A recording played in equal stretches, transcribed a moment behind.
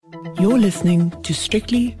You're listening to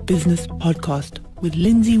Strictly Business Podcast with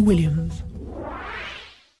Lindsay Williams.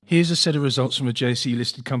 Here's a set of results from a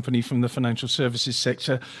JSE-listed company from the financial services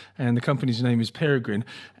sector, and the company's name is Peregrine.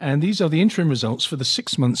 And these are the interim results for the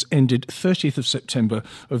 6 months ended 30th of September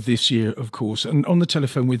of this year, of course. And on the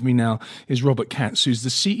telephone with me now is Robert Katz, who's the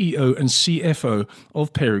CEO and CFO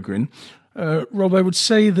of Peregrine. Rob, I would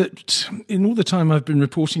say that in all the time I've been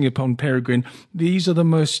reporting upon Peregrine, these are the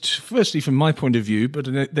most, firstly from my point of view, but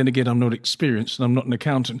then again I'm not experienced and I'm not an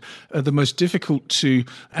accountant, the most difficult to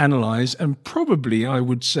analyse, and probably, I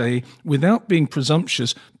would say, without being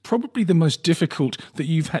presumptuous, probably the most difficult that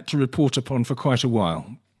you've had to report upon for quite a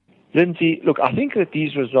while. Lindsay, look, I think that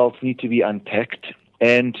these results need to be unpacked,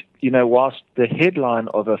 and, whilst the headline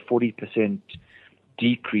of a 40%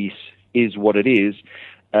 decrease is what it is,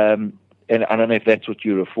 and I don't know if that's what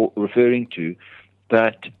you're referring to,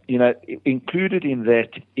 but, included in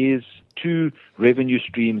that is two revenue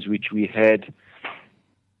streams which we had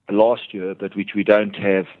last year, but which we don't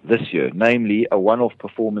have this year, namely a one-off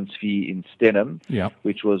performance fee in Stenham,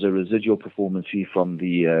 which was a residual performance fee from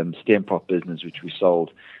the Stemprop business, which we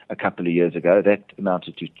sold a couple of years ago. That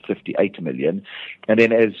amounted to 58 million. And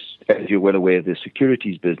then, as you're well aware, the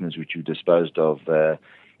securities business, which we disposed of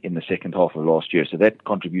in the second half of last year. So that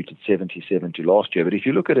contributed 77 to last year. But if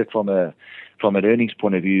you look at it from an earnings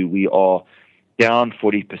point of view, we are down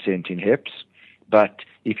 40% in HEPS. But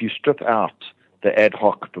if you strip out the ad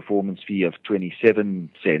hoc performance fee of 27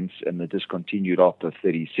 cents and the discontinued op of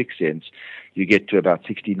 36 cents, you get to about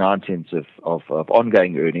 69 cents of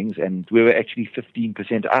ongoing earnings. And we were actually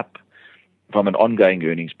 15% up from an ongoing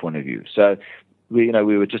earnings point of view. So we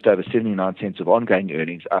were just over 79 cents of ongoing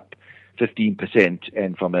earnings, up 15%,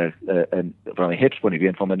 and from a HEPS point of view,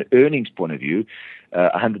 and from an earnings point of view,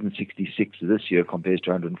 166 this year compares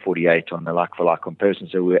to 148 on the like-for-like comparison.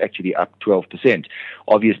 So we're actually up 12%.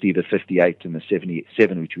 Obviously, the 58 and the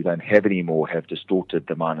 77, which we don't have anymore, have distorted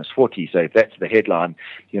the minus 40. So if that's the headline,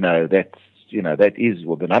 that is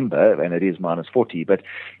the number, and it is minus 40. But,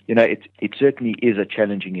 it certainly is a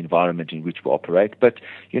challenging environment in which we operate. But,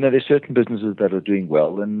 there's certain businesses that are doing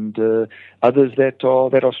well, and others that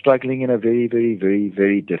are struggling in a very, very, very,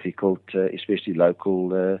 very difficult, especially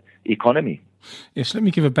local economy. Yes, let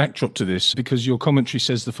me give a backdrop to this, because your commentary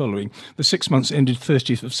says the following. The 6 months ended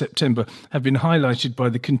 30th of September have been highlighted by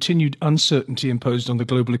the continued uncertainty imposed on the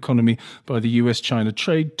global economy by the US-China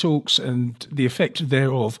trade talks and the effect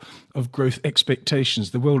thereof of growth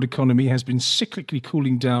expectations. The world economy has been cyclically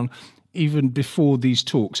cooling down even before these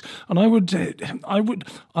talks. And I would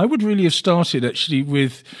really have started actually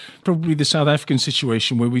with probably the South African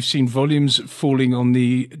situation, where we've seen volumes falling on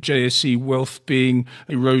the JSE, wealth being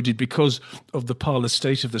eroded because of the parlous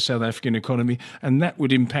state of the South African economy, and that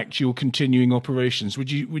would impact your continuing operations.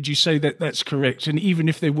 Would you say that that's correct? And even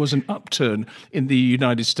if there was an upturn in the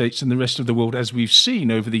United States and the rest of the world, as we've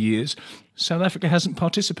seen over the years, South Africa hasn't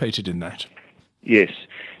participated in that. Yes,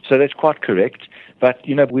 so that's quite correct. But,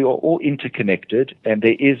 we are all interconnected, and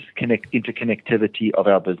there is interconnectivity of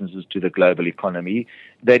our businesses to the global economy.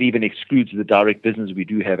 That even excludes the direct business we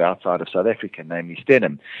do have outside of South Africa, namely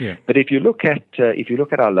Stenham. Yeah. But if you look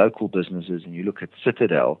at our local businesses and you look at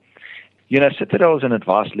Citadel, Citadel is an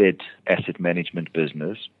advice-led asset management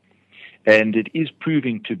business, and it is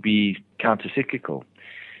proving to be countercyclical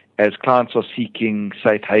as clients are seeking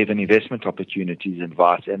safe haven investment opportunities and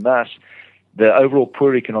advice, and thus the overall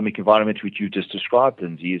poor economic environment which you just described,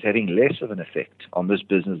 Lindsay, is having less of an effect on this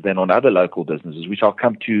business than on other local businesses, which I'll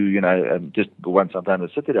come to, just once I'm done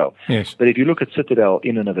with Citadel. Yes. But if you look at Citadel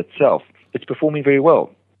in and of itself, it's performing very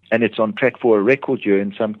well. And it's on track for a record year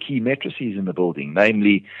in some key matrices in the building,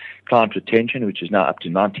 namely client retention, which is now up to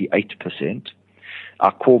 98%.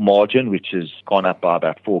 Our core margin, which has gone up by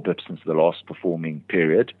about 4 bips since the last performing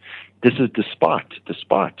period. This is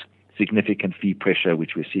despite significant fee pressure,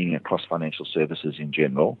 which we're seeing across financial services in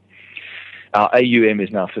general. Our AUM is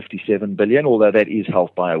now 57 billion, although that is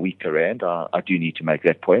helped by a weaker rand. I do need to make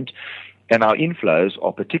that point. And our inflows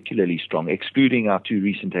are particularly strong, excluding our two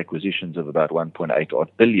recent acquisitions of about 1.8 odd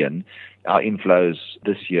billion. Our inflows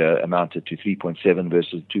this year amounted to 3.7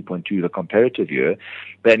 versus 2.2 the comparative year.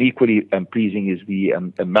 But equally pleasing is the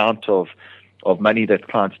amount of money that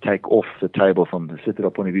clients take off the table from the Citadel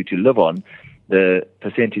point of view to live on. The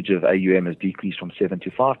percentage of AUM has decreased from 7% to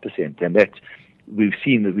 5%, and that we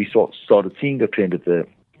started seeing the trend at the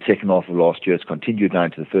second half of last year. It's continued now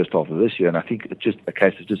into the first half of this year, and I think it's just a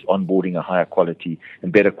case of just onboarding a higher quality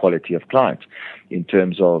and better quality of clients in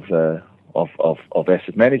terms of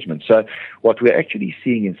asset management. So what we're actually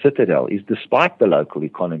seeing in Citadel is, despite the local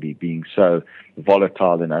economy being so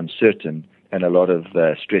volatile and uncertain, and a lot of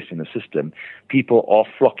stress in the system, people are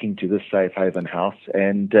flocking to this safe haven house,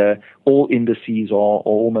 and all indices are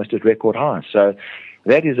almost at record highs. So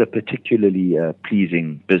that is a particularly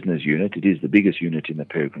pleasing business unit. It is the biggest unit in the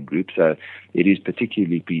Peregrine Group, so it is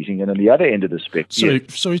particularly pleasing. And on the other end of the spectrum...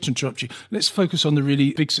 Sorry to interrupt you. Let's focus on the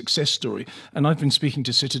really big success story. And I've been speaking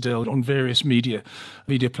to Citadel on various media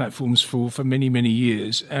platforms for many, many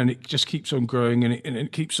years, and it just keeps on growing and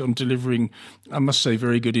it keeps on delivering, I must say,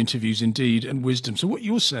 very good interviews indeed and wisdom. So what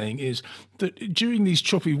you're saying is that during these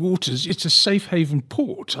choppy waters, it's a safe haven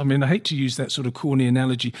port. I mean, I hate to use that sort of corny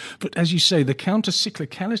analogy, but as you say, the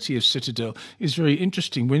counter-cyclicality of Citadel is very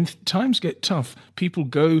interesting. When times get tough, people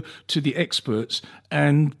go to the experts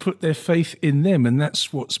and put their faith in them, and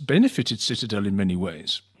that's what's benefited Citadel in many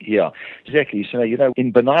ways. Yeah, exactly. So,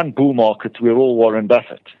 in benign bull markets, we're all Warren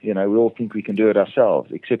Buffett. We all think we can do it ourselves,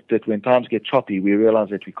 except that when times get choppy, we realize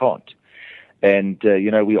that we can't. And,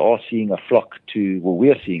 we are seeing a flock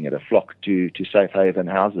we're seeing a flock to safe haven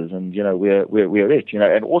houses, and, we're it,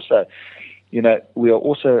 and also, we are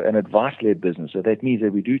also an advice-led business. So that means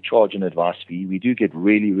that we do charge an advice fee. We do get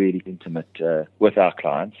really, really intimate with our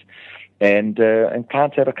clients, and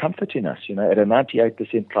clients have a comfort in us, at a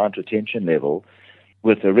 98% client retention level,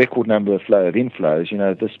 with a record number of flow of inflows,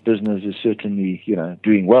 this business is certainly,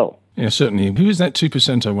 doing well. Yeah, certainly. Who is that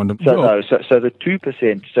 2%, I wonder? So the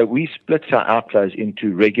 2%, so we split our outflows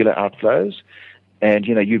into regular outflows. And,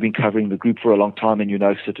 you've been covering the group for a long time and you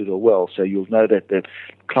know Citadel well. So you'll know that the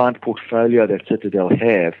client portfolio that Citadel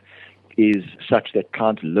have is such that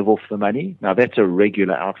clients live off the money. Now, that's a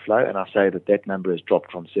regular outflow, and I say that number has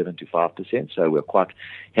dropped from 7 to 5%, so we're quite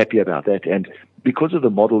happy about that. And because of the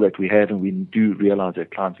model that we have, and we do realize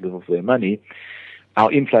that clients live off their money, our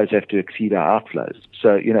inflows have to exceed our outflows.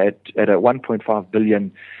 So, at a 1.5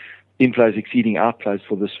 billion inflows exceeding outflows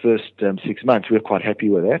for this first 6 months, we're quite happy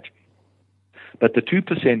with that. But the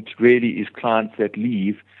 2% really is clients that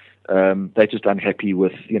leave. They're just unhappy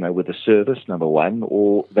with the service, number one,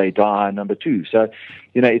 or they die, number two. So,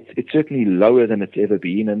 it's certainly lower than it's ever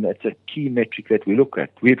been, and that's a key metric that we look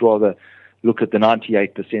at. We'd rather look at the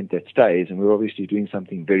 98% that stays, and we're obviously doing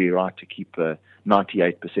something very right to keep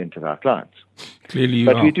 98% of our clients. Clearly you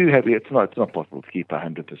but are. We do have, it's not possible to keep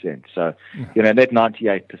 100%. So, that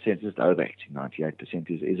 98%, just over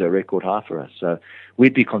 98% is a record high for us. So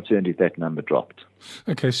we'd be concerned if that number dropped.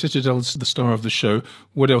 Okay, Citadel's the star of the show.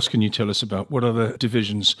 What else can you tell us about? What other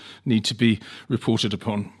divisions need to be reported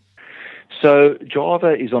upon? So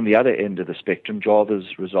Java is on the other end of the spectrum.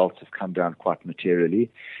 Java's results have come down quite materially.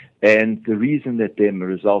 And the reason that their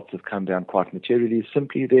results have come down quite materially is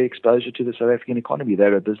simply their exposure to the South African economy.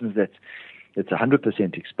 They're a business that's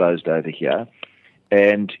 100% exposed over here.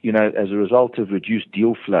 And, as a result of reduced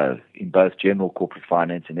deal flow in both general corporate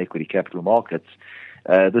finance and equity capital markets,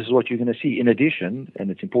 this is what you're going to see. In addition, and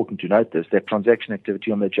it's important to note this, that transaction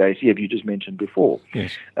activity on the JSE, as you just mentioned before,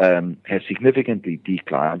 yes, has significantly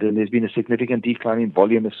declined, and there's been a significant decline in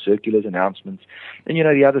volume of circulars, announcements, and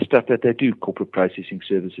the other stuff that they do, corporate processing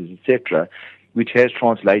services, etc., which has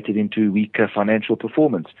translated into weaker financial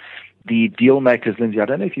performance. The deal makers, Lindsay, I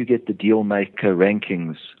don't know if you get the deal maker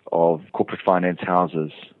rankings of corporate finance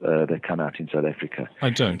houses that come out in South Africa. I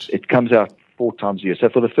don't. It comes out 4 times a year. So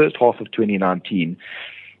for the first half of 2019,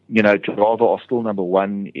 Java are still number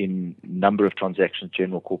one in number of transactions,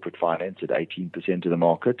 general corporate finance at 18% of the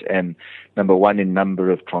market, and number one in number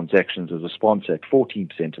of transactions as a sponsor at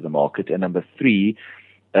 14% of the market, and number 3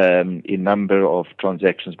 in number of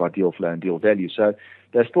transactions by deal flow and deal value. So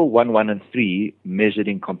they're still 1, 1, and 3 measured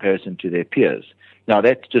in comparison to their peers. Now,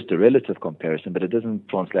 that's just a relative comparison, but it doesn't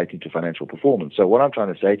translate into financial performance. So what I'm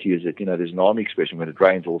trying to say to you is that, there's an army expression, when it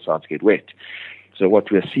rains, all sides get wet. So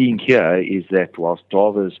what we're seeing here is that whilst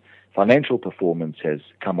Java's financial performance has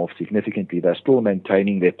come off significantly, they're still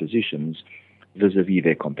maintaining their positions vis-a-vis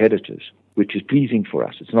their competitors, which is pleasing for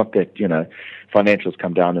us. It's not that, financials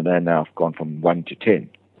come down and they're now gone from 1 to 10.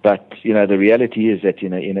 But, the reality is that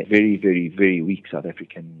in a very, very, very weak South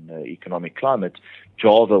African economic climate,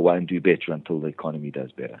 Java won't do better until the economy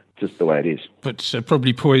does better. Just the way it is. But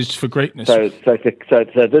probably poised for greatness. So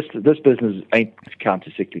this business ain't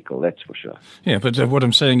counter-cyclical, that's for sure. Yeah, but what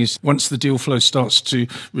I'm saying is once the deal flow starts to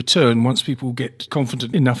return, once people get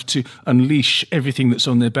confident enough to unleash everything that's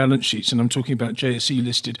on their balance sheets, and I'm talking about JSE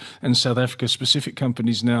listed and South Africa specific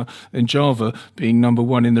companies now, and Java being number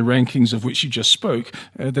one in the rankings of which you just spoke,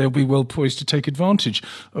 they'll be well poised to take advantage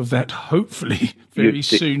of that, hopefully, very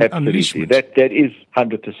soon unleashment. That is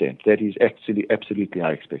 100%. That is absolutely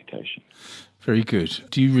our expectation. Very good.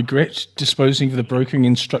 Do you regret disposing of the brokering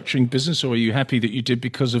and structuring business, or are you happy that you did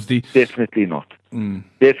because of the... Definitely not.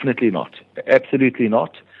 Definitely not. Absolutely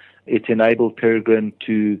not. It's enabled Peregrine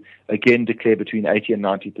to, again, declare between 80 and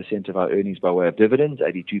 90% of our earnings by way of dividends,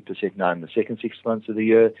 82% now in the second 6 months of the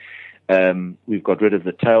year. We've got rid of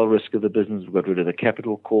the tail risk of the business. We've got rid of the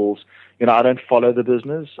capital calls. I don't follow the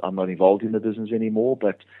business. I'm not involved in the business anymore.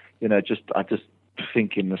 But, I just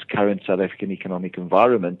think in this current South African economic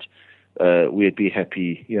environment, we'd be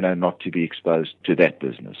happy, not to be exposed to that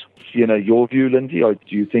business. Your view, Lindsay, or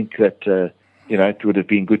do you think that, it would have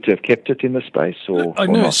been good to have kept it in the space? I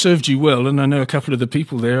know it served you well, and I know a couple of the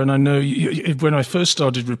people there, and I know when I first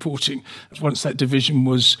started reporting, once that division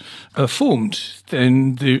was formed,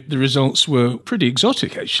 then the results were pretty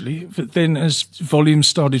exotic, actually. But then as volumes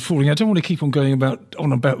started falling, I don't want to keep on going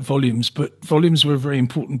on about volumes, but volumes were a very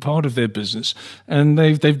important part of their business, and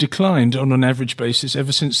they've declined on an average basis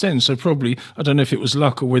ever since then. So probably, I don't know if it was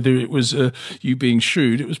luck or whether it was you being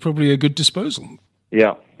shrewd, it was probably a good disposal.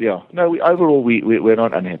 Yeah. No, overall, we're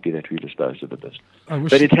not unhappy that we disposed of the business.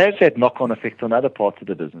 But it has had knock-on effects on other parts of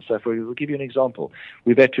the business. So we'll give you an example.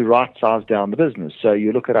 We've had to right-size down the business. So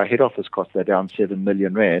you look at our head office costs, they're down 7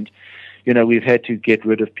 million rand. We've had to get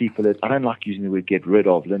rid of people I don't like using the word get rid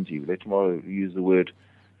of, Lindsay. Let's more use the word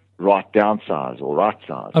downsize or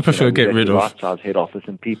right-size. I prefer get rid of. Right-size head office,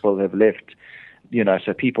 and people have left.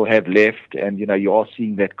 So people have left, and, you are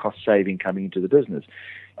seeing that cost saving coming into the business.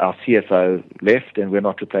 Our CFO left, and we're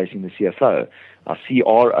not replacing the CFO. Our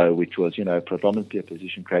CRO, which was, predominantly a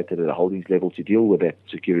position created at a holdings level to deal with that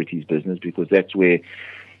securities business, because that's where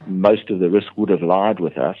most of the risk would have lied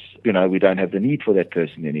with us. We don't have the need for that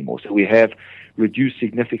person anymore. So we have reduced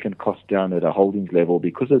significant costs down at a holdings level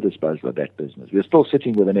because of the disposal of that business. We're still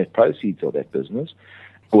sitting with the net proceeds of that business,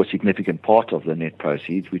 or a significant part of the net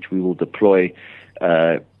proceeds, which we will deploy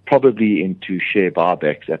probably into share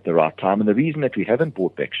buybacks at the right time. And the reason that we haven't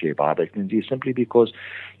bought back share buybacks, Lindsay, is simply because,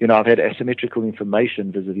 I've had asymmetrical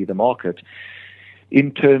information vis-a-vis the market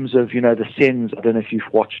in terms of, the SENS. I don't know if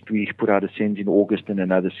you've watched, we put out a SENS in August and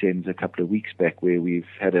another SENS a couple of weeks back where we've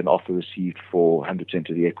had an offer received for 100%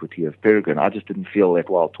 of the equity of Peregrine. I just didn't feel that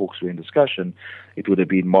while talks were in discussion, it would have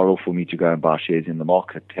been moral for me to go and buy shares in the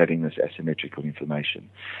market having this asymmetrical information.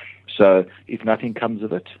 So if nothing comes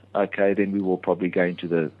of it, okay, then we will probably go into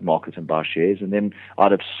the market and buy shares. And then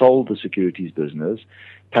I'd have sold the securities business,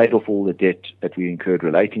 paid off all the debt that we incurred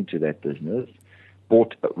relating to that business,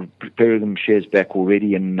 bought Peregrine shares back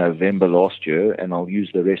already in November last year, and I'll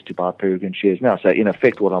use the rest to buy Peregrine shares now. So in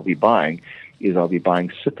effect, what I'll be buying is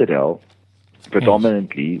Citadel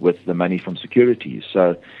predominantly with the money from securities.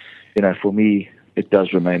 So, for me, it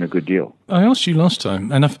does remain a good deal. I asked you last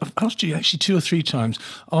time, and I've asked you actually 2 or 3 times,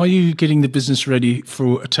 are you getting the business ready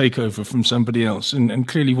for a takeover from somebody else? And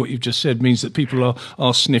clearly what you've just said means that people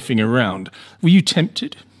are sniffing around. Were you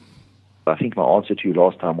tempted? I think my answer to you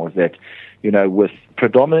last time was that, with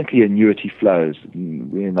predominantly annuity flows,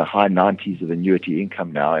 we're in the high 90s of annuity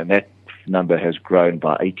income now, and that number has grown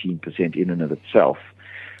by 18% in and of itself,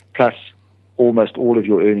 plus almost all of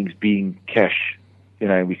your earnings being cash.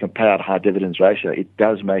 We can pay out a high dividends ratio. It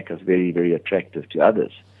does make us very, very attractive to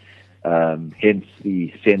others. Hence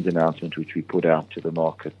the SENS announcement, which we put out to the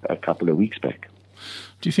market a couple of weeks back.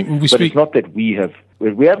 Do you think But it's not that we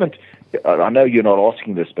haven't, I know you're not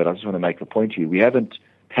asking this, but I just want to make the point to you. We haven't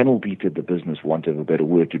panel beated the business, for want of a better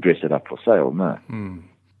word, to dress it up for sale, no.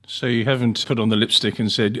 So you haven't put on the lipstick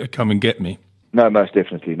and said, come and get me? No, most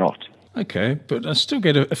definitely not. Okay, but I still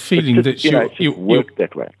get a feeling that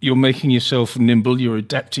you're making yourself nimble, you're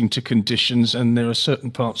adapting to conditions, and there are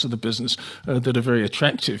certain parts of the business that are very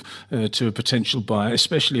attractive to a potential buyer,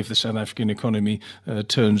 especially if the South African economy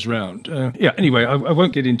turns round. Anyway, I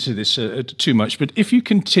won't get into this too much, but if you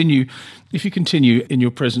continue in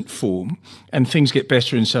your present form and things get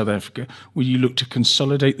better in South Africa, will you look to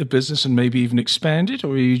consolidate the business and maybe even expand it,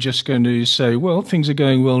 or are you just going to say, well, things are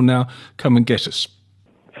going well now, come and get us?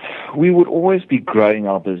 We would always be growing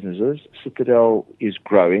our businesses. Citadel is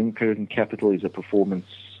growing. Peregrine Capital is a performance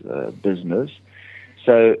business.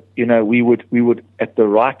 So, we would at the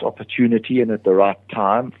right opportunity and at the right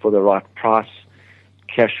time, for the right price,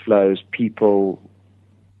 cash flows, people,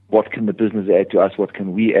 what can the business add to us, what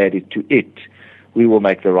can we add to it, we will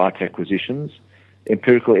make the right acquisitions.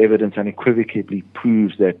 Empirical evidence unequivocally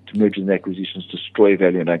proves that mergers and acquisitions destroy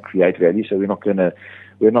value and don't create value. So we're not going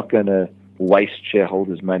to waste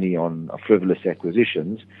shareholders' money on frivolous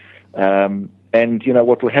acquisitions. And,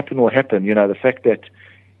 what will happen will happen. The fact that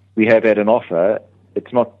we have had an offer,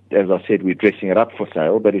 it's not, as I said, we're dressing it up for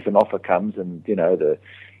sale, but if an offer comes and, the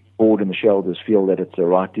board and the shareholders feel that it's the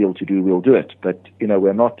right deal to do, we'll do it. But,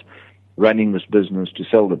 we're not running this business to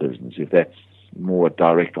sell the business, if that's more a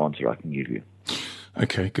direct answer I can give you.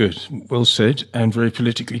 Okay, good. Well said, and very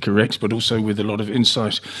politically correct, but also with a lot of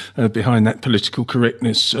insight behind that political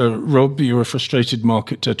correctness. Rob, you're a frustrated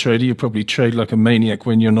market trader. You probably trade like a maniac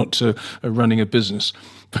when you're not running a business.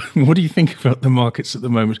 What do you think about the markets at the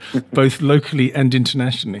moment, both locally and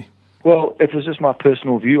internationally? Well, if it's just my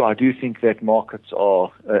personal view, I do think that markets are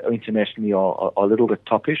internationally are a little bit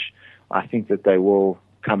toppish. I think that they will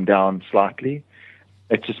come down slightly.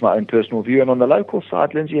 It's just my own personal view. And on the local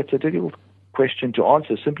side, Lindsay, it's a difficult question to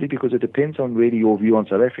answer simply because it depends on really your view on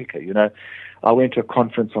South Africa. I went to a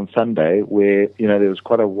conference on Sunday where, there was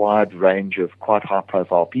quite a wide range of quite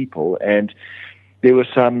high-profile people, and there was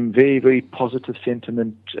some very, very positive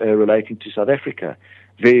sentiment relating to South Africa.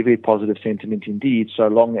 Very, very positive sentiment indeed, so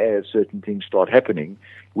long as certain things start happening,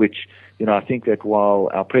 which, I think that while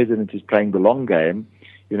our president is playing the long game,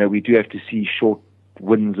 we do have to see short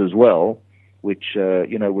wins as well, which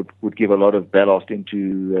would give a lot of ballast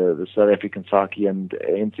into the South African psyche and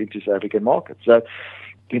into South African markets. So,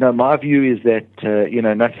 my view is that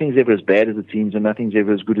nothing's ever as bad as it seems, and nothing's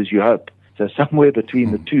ever as good as you hope. So somewhere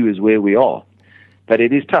between the two is where we are. But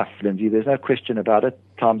it is tough, Lindsay. There's no question about it.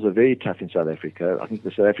 Times are very tough in South Africa. I think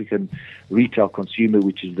the South African retail consumer,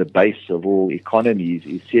 which is the base of all economies,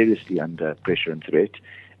 is seriously under pressure and threat,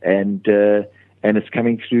 and it's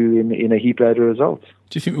coming through in a heap load of results.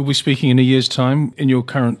 Do you think we'll be speaking in a year's time in your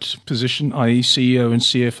current position, i.e. CEO and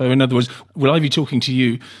CFO? In other words, will I be talking to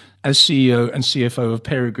you as CEO and CFO of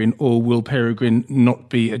Peregrine, or will Peregrine not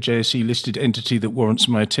be a JSE-listed entity that warrants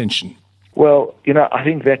my attention? Well, I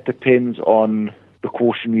think that depends on the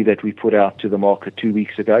cautionary that we put out to the market 2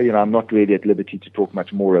 weeks ago. I'm not really at liberty to talk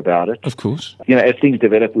much more about it. Of course. As things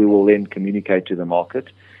develop, we will then communicate to the market.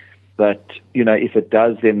 But, if it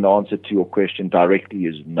does, then the answer to your question directly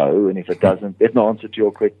is no. And if it doesn't, then the answer to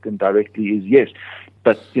your question directly is yes.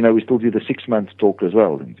 But, we still do the 6 months talk as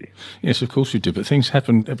well, Lindsay. Yes, of course we do. But things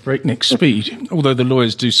happen at breakneck speed, although the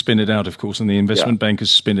lawyers do spin it out, of course, and the investment bankers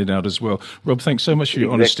spin it out as well. Rob, thanks so much for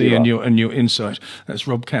your honesty and your insight. That's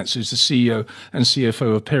Rob Katz, who's the CEO and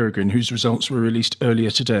CFO of Peregrine, whose results were released earlier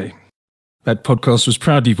today. That podcast was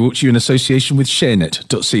proudly brought to you in association with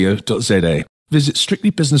sharenet.co.za. Visit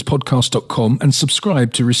strictlybusinesspodcast.com and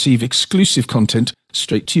subscribe to receive exclusive content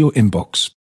straight to your inbox.